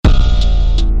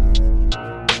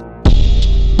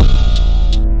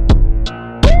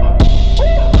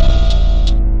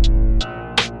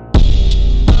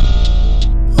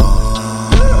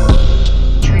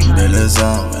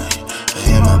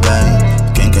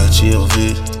te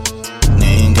ouvir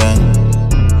ninguém.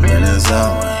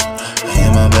 Beleza, mãe,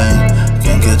 rima bem.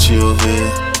 Quem quer te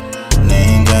ouvir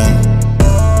ninguém.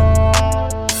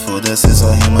 Foda-se, só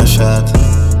rima chata.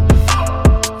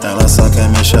 Ela só quer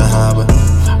mexer a raba.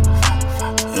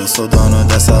 Eu sou dono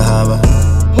dessa raba.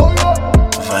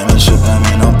 Vai mexer pra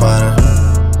mim, não para.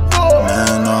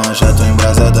 Menor, já tô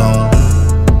embrasadão.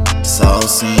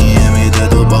 Salsinha, MD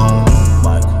do bom.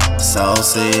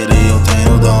 Salseira e eu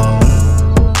tenho dom.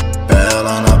 Pra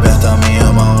ela não aperta minha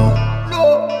mão.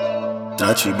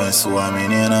 Trate bem sua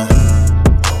menina.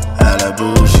 Ela é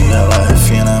bougie, ela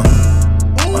refina.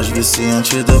 Mais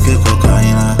viciante do que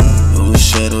cocaína. O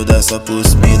cheiro dessa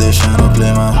pussy me deixa no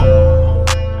clima.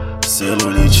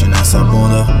 Celulite nessa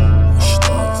bunda.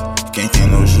 Quem tem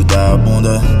nojo da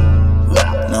bunda,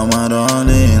 não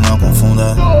marole e não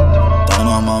confunda. Tão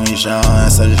normal mijar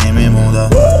essas rimas imunda.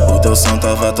 O teu som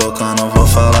tava tocando, vou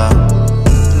falar.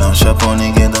 Não chapou,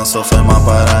 ninguém dançou, foi mal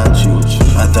parado.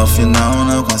 Até o final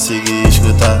não consegui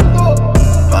escutar.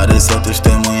 Pareceu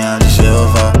testemunha de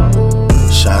Jeová.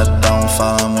 Chatão,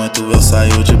 fala muito, eu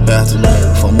saio de perto.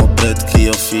 Fumo preto que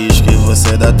eu fiz, que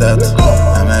você dá teto.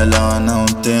 É melhor não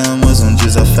termos um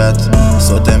desafeto.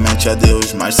 Sou temente a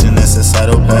Deus, mas se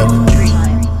necessário eu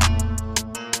pego.